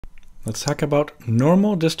Let's talk about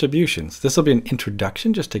normal distributions. This will be an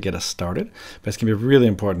introduction just to get us started, but it's going to be really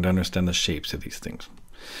important to understand the shapes of these things.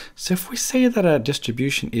 So if we say that a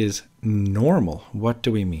distribution is normal, what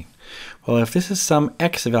do we mean? Well, if this is some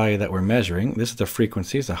x value that we're measuring, this is the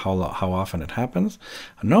frequency, so how often it happens.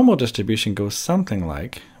 A normal distribution goes something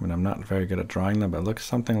like, I'm not very good at drawing them, but it looks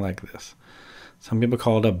something like this. Some people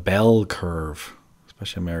call it a bell curve,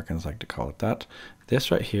 especially Americans like to call it that. This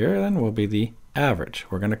right here then will be the average.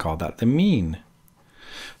 We're going to call that the mean.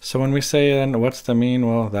 So when we say then what's the mean,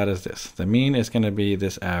 well, that is this. The mean is going to be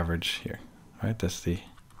this average here, right? This is the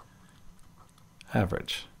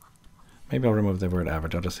average. Maybe I'll remove the word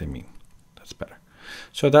average. I'll just say mean. That's better.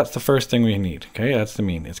 So that's the first thing we need. Okay, that's the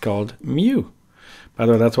mean. It's called mu. By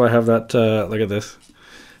the way, that's why I have that. Look at this.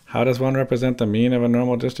 How does one represent the mean of a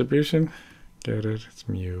normal distribution? Get it? It's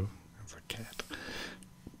mu. It's a cat.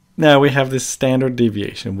 Now we have this standard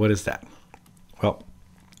deviation. What is that? Well,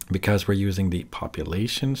 because we're using the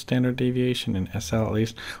population standard deviation in SL at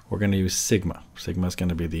least, we're going to use sigma. Sigma is going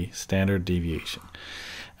to be the standard deviation.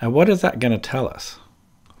 And what is that going to tell us?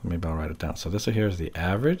 Maybe I'll write it down. So this here is the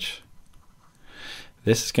average.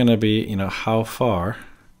 This is going to be, how far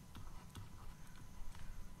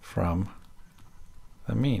from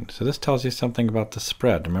the mean. So this tells you something about the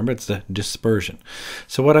spread. Remember, it's the dispersion.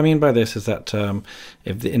 So what I mean by this is that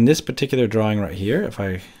in this particular drawing right here, if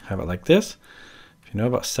I have it like this, if you know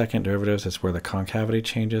about second derivatives, it's where the concavity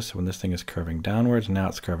changes. So when this thing is curving downwards, now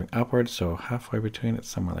it's curving upwards. So halfway between, it's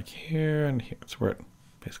somewhere like here and here. It's where it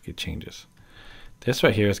basically changes. This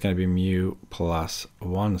right here is going to be mu plus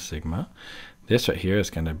 1 sigma. This right here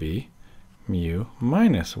is going to be mu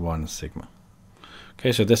minus 1 sigma.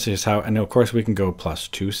 Okay, so this is how, and of course we can go plus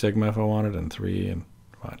 2 sigma if I wanted, and 3, and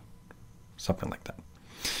what, something like that.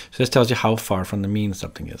 So this tells you how far from the mean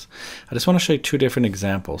something is. I just want to show you two different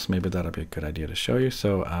examples. Maybe that'll be a good idea to show you.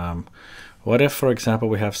 So what if, for example,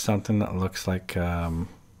 we have something that looks like, let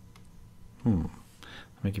me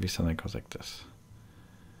give you something that goes like this.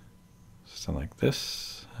 Something like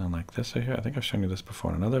this, and like this right here. I think I've shown you this before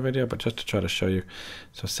in another video, but just to try to show you.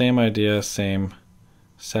 So same idea, same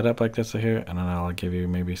setup like this right here, and then I'll give you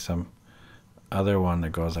maybe some other one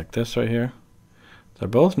that goes like this right here. They're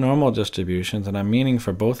both normal distributions, and I'm meaning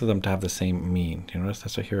for both of them to have the same mean. You notice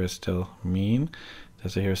this right here is still mean.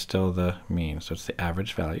 This right here is still the mean, so it's the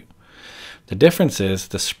average value. The difference is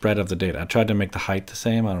the spread of the data. I tried to make the height the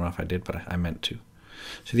same. I don't know if I did, but I meant to.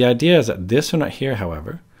 So the idea is that this one right here,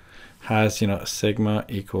 however, has, sigma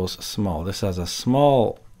equals small. This has a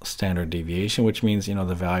small standard deviation, which means,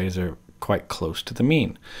 the values are quite close to the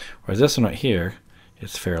mean. Whereas this one right here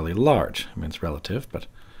is fairly large. I mean, it's relative, but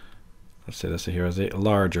let's say this here is a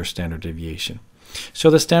larger standard deviation. So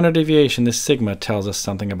the standard deviation, this sigma, tells us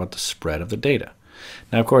something about the spread of the data.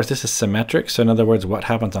 Now, of course, this is symmetric. So in other words, what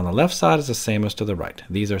happens on the left side is the same as to the right.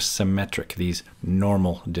 These are symmetric, these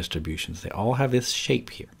normal distributions. They all have this shape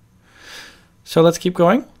here. So let's keep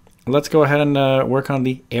going. Let's go ahead and work on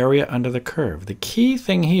the area under the curve. The key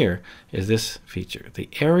thing here is this feature. The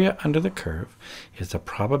area under the curve is the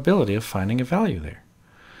probability of finding a value there.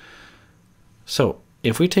 So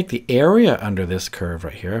if we take the area under this curve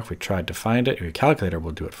right here, if we tried to find it, your calculator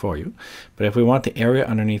will do it for you. But if we want the area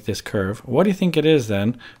underneath this curve, what do you think it is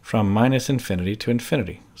then from minus infinity to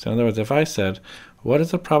infinity? So in other words, if I said, what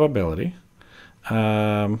is the probability?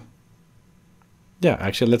 Yeah,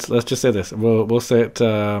 actually, let's just say this. We'll say it.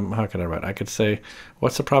 How could I write? I could say,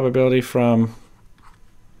 what's the probability from,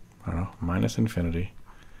 I don't know, minus infinity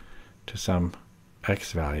to some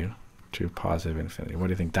x value to positive infinity? What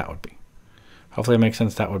do you think that would be? Hopefully, it makes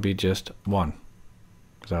sense. That would be just 1,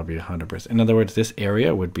 because that would be 100%. In other words, this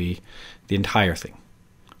area would be the entire thing.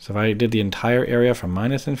 So if I did the entire area from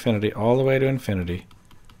minus infinity all the way to infinity,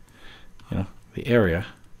 the area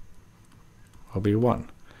will be 1.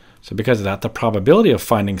 So because of that, the probability of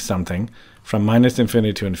finding something from minus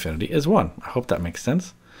infinity to infinity is 1. I hope that makes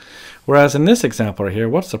sense. Whereas in this example right here,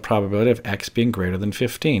 what's the probability of x being greater than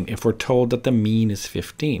 15 if we're told that the mean is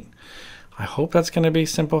 15? I hope that's going to be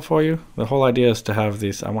simple for you. The whole idea is to have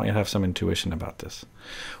these, I want you to have some intuition about this.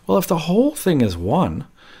 Well, if the whole thing is 1,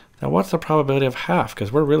 then what's the probability of half?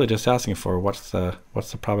 Because we're really just asking for what's the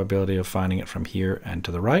probability of finding it from here and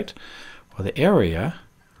to the right? Well, the area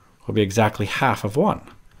will be exactly half of 1.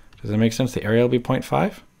 Does that make sense? The area will be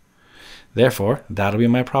 0.5. Therefore, that'll be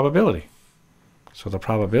my probability. So the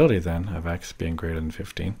probability then of x being greater than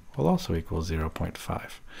 15 will also equal 0.5.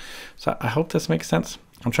 So I hope this makes sense.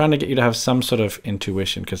 I'm trying to get you to have some sort of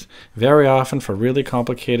intuition, because very often for really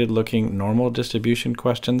complicated looking normal distribution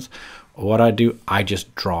questions, what I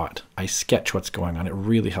just draw it. I sketch what's going on. It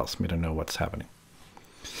really helps me to know what's happening.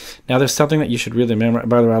 Now there's something that you should really memorize.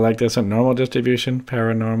 By the way, I like this one, normal distribution,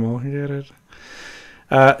 paranormal, you get it?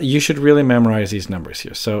 You should really memorize these numbers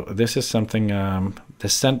here. So this is something,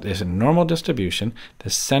 this is a normal distribution. The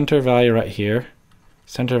center value right here,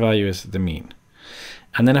 center value is the mean.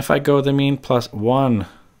 And then if I go the mean plus 1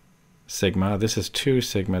 sigma, this is 2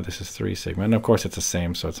 sigma, this is 3 sigma. And of course it's the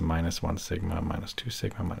same, so it's minus 1 sigma, minus 2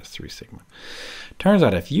 sigma, minus 3 sigma. Turns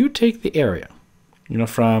out if you take the area, you know,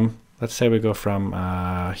 from, let's say we go from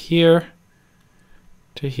here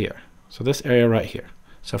to here. So this area right here.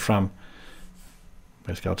 So from,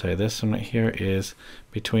 basically I'll tell you this one right here is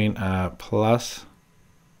between plus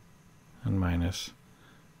and minus,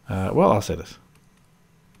 well, I'll say this.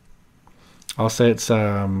 I'll say it's,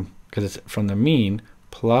 because it's from the mean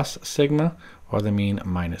plus sigma or the mean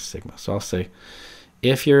minus sigma. So I'll say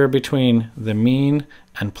if you're between the mean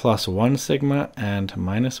and plus 1 sigma and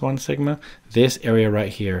minus 1 sigma, this area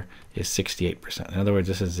right here is 68%. In other words,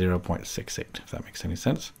 this is 0.68, if that makes any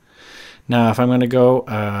sense. Now, if I'm going to go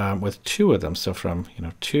with 2 of them, so from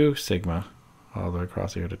 2 sigma all the way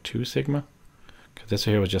across here to 2 sigma, because this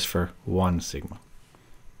here was just for 1 sigma.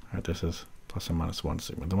 All right, this is plus or minus 1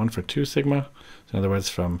 sigma. The one for 2 sigma, so in other words,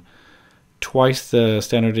 from twice the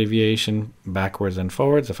standard deviation backwards and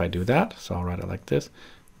forwards, if I do that, so I'll write it like this,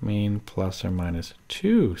 mean plus or minus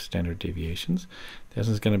 2 standard deviations. This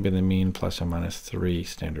is going to be the mean plus or minus 3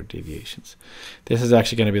 standard deviations. This is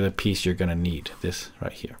actually going to be the piece you're going to need, this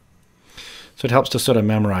right here. So it helps to sort of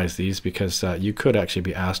memorize these because you could actually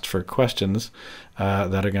be asked for questions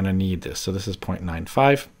that are going to need this. So this is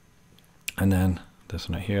 0.95, and then this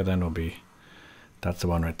one right here then will be, that's the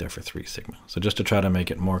one right there for 3 sigma. So just to try to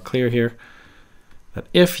make it more clear here, that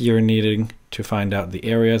if you're needing to find out the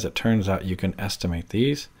areas, it turns out you can estimate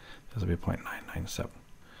these. This will be 0.997.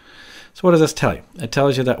 So what does this tell you? It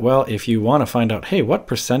tells you that, well, if you want to find out, hey, what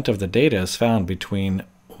 % of the data is found between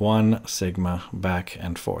 1 sigma back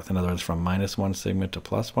and forth? In other words, from minus 1 sigma to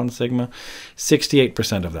plus 1 sigma,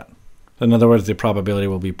 68% of that. In other words, the probability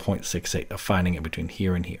will be 0.68 of finding it between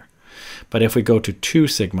here and here. But if we go to 2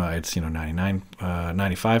 sigma, it's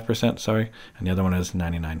 95%, sorry, and the other one is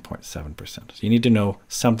 99.7%. So you need to know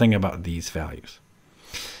something about these values.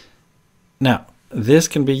 Now, this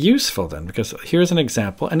can be useful then, because here's an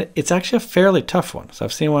example, and it's actually a fairly tough one. So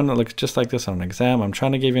I've seen one that looks just like this on an exam. I'm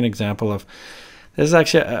trying to give you an example of, this is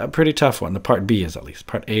actually a pretty tough one. The part B is at least.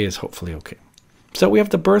 Part A is hopefully okay. So we have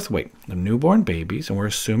the birth weight, the newborn babies, and we're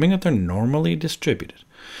assuming that they're normally distributed.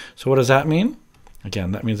 So what does that mean?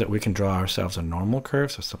 Again, that means that we can draw ourselves a normal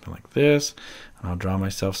curve, so something like this. And I'll draw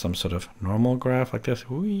myself some sort of normal graph like this,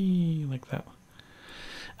 whee, like that.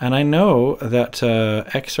 And I know that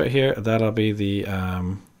X right here, that'll be the,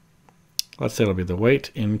 let's say it'll be the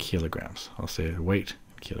weight in kilograms. I'll say weight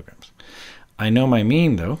in kilograms. I know my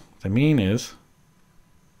mean though. The mean is,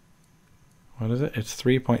 what is it? It's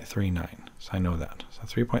 3.39. So I know that. So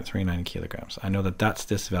 3.39 kilograms. I know that that's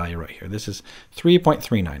this value right here. This is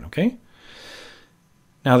 3.39, okay?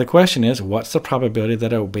 Now the question is, what's the probability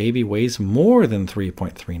that a baby weighs more than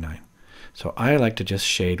 3.39? So I like to just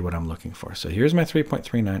shade what I'm looking for. So here's my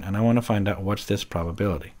 3.39, and I want to find out what's this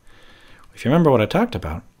probability. If you remember what I talked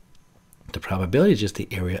about, the probability is just the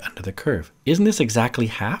area under the curve. Isn't this exactly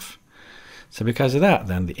half? So because of that,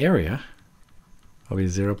 then the area will be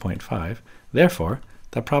 0.5. Therefore,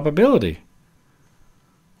 the probability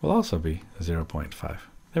will also be 0.5.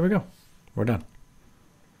 There we go. We're done.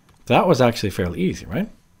 That was actually fairly easy, right?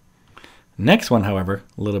 Next one, however,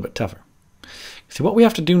 a little bit tougher. See, what we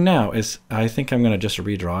have to do now is, I think I'm going to just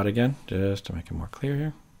redraw it again, just to make it more clear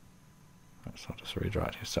here. So I'll just redraw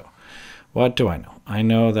it here. So what do I know? I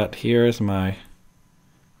know that here's my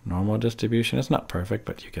normal distribution. It's not perfect,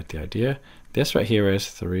 but you get the idea. This right here is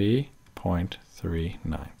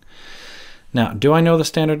 3.39. Now, do I know the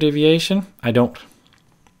standard deviation? I don't.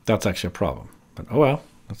 That's actually a problem. But oh well.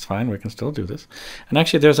 That's fine, we can still do this. And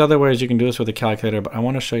actually there's other ways you can do this with a calculator, but I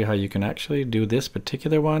want to show you how you can actually do this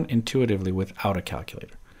particular one intuitively without a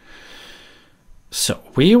calculator. So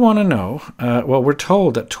we want to know, well, we're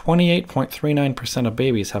told that 28.39% of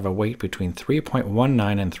babies have a weight between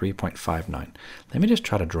 3.19 and 3.59. Let me just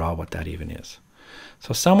try to draw what that even is.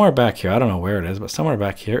 So somewhere back here, I don't know where it is, but somewhere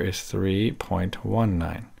back here is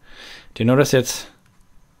 3.19. Do you notice this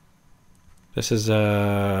is,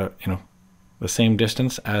 the same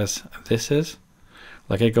distance as this is?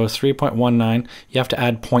 Like it goes 3.19, you have to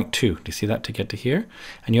add 0.2. Do you see that to get to here?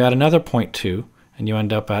 And you add another 0.2, and you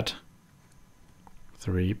end up at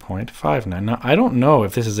 3.59. Now, I don't know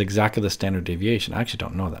if this is exactly the standard deviation. I actually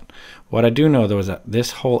don't know that. What I do know, though, is that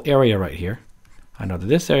this whole area right here, I know that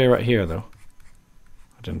this area right here, though,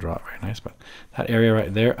 I didn't draw it very nice, but that area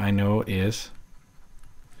right there, I know is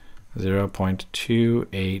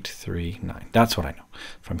 0.2839. That's what I know.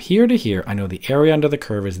 From here to here, I know the area under the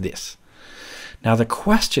curve is this. Now the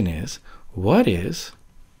question is, what is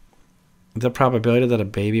the probability that a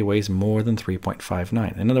baby weighs more than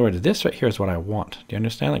 3.59? In other words, this right here is what I want. Do you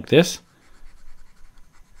understand? Like this,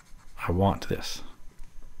 I want this.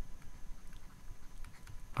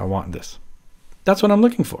 I want this. That's what I'm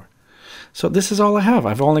looking for. So this is all I have.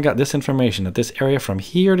 I've only got this information that this area from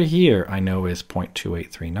here to here I know is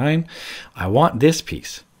 0.2839. I want this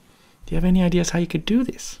piece. Do you have any ideas how you could do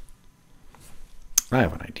this? I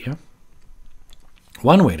have an idea.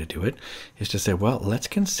 One way to do it is to say, well, let's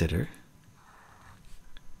consider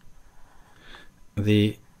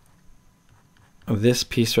this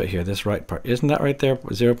piece right here, this right part. Isn't that right there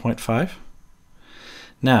 0.5?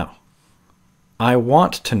 Now, I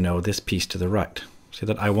want to know this piece to the right. See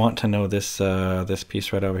that I want to know this this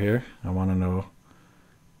piece right over here. I want to know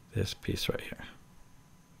this piece right here.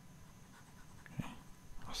 Okay.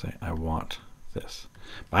 I'll say I want this.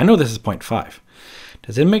 But I know this is 0.5.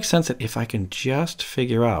 Does it make sense that if I can just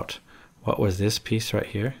figure out what was this piece right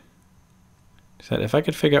here? So if I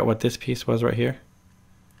could figure out what this piece was right here,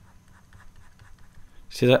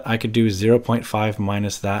 see that I could do 0.5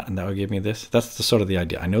 minus that, and that would give me this. That's the sort of the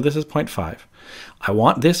idea. I know this is 0.5. I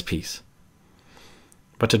want this piece.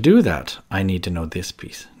 But to do that, I need to know this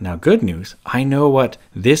piece. Now, good news, I know what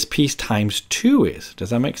this piece times 2 is.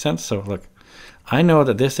 Does that make sense? So look, I know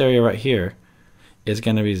that this area right here is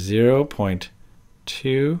going to be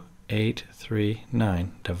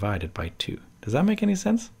 0.2839 divided by 2. Does that make any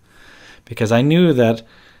sense? Because I knew that,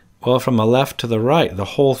 well, from the left to the right, the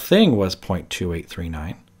whole thing was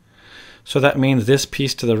 0.2839. So that means this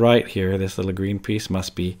piece to the right here, this little green piece,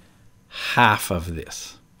 must be half of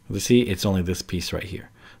this. You see, it's only this piece right here,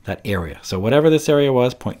 that area. So whatever this area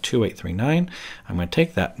was, 0.2839, I'm going to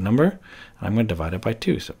take that number and I'm going to divide it by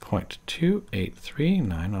 2. So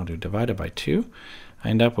 0.2839, I'll do divided by 2. I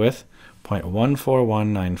end up with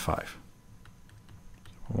 0.14195.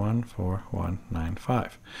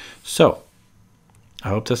 14195. So I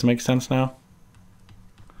hope this makes sense now.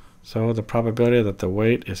 So the probability that the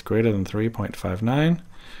weight is greater than 3.59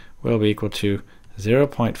 will be equal to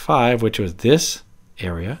 0.5, which was this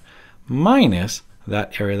area, minus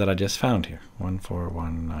that area that I just found here,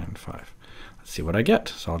 14195. Let's see what I get.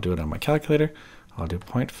 So I'll do it on my calculator. I'll do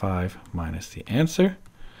 0.5 minus the answer,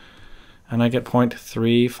 and I get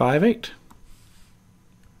 0.358,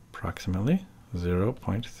 approximately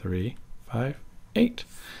 0.358, and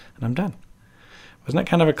I'm done. Wasn't that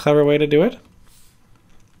kind of a clever way to do it?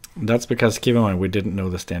 That's because, keep in mind, we didn't know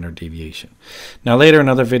the standard deviation. Now later in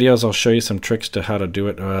other videos, I'll show you some tricks to how to do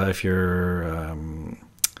it if you're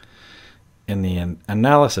in the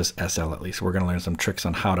analysis SL at least. We're going to learn some tricks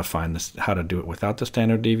on how to find this, how to do it without the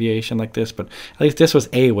standard deviation like this, but at least this was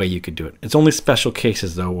a way you could do it. It's only special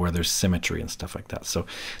cases though where there's symmetry and stuff like that. So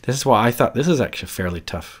this is why I thought this is actually a fairly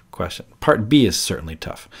tough question. Part B is certainly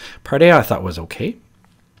tough. Part A I thought was okay.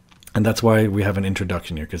 And that's why we have an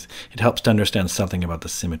introduction here, because it helps to understand something about the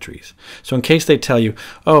symmetries. So in case they tell you,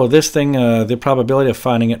 oh, this thing, the probability of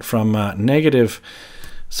finding it from negative,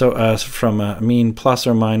 so from mean plus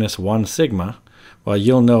or minus 1 sigma, well,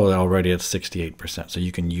 you'll know that already it's 68%. So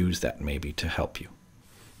you can use that maybe to help you.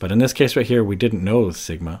 But in this case right here, we didn't know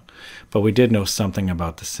sigma, but we did know something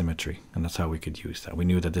about the symmetry, and that's how we could use that. We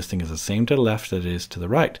knew that this thing is the same to the left that it is to the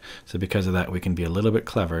right. So because of that, we can be a little bit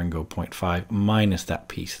clever and go 0.5 minus that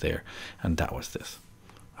piece there, and that was this.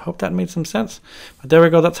 I hope that made some sense. But there we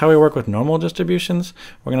go. That's how we work with normal distributions.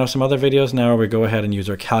 We're going to have some other videos now where we go ahead and use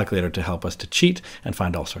our calculator to help us to cheat and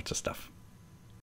find all sorts of stuff.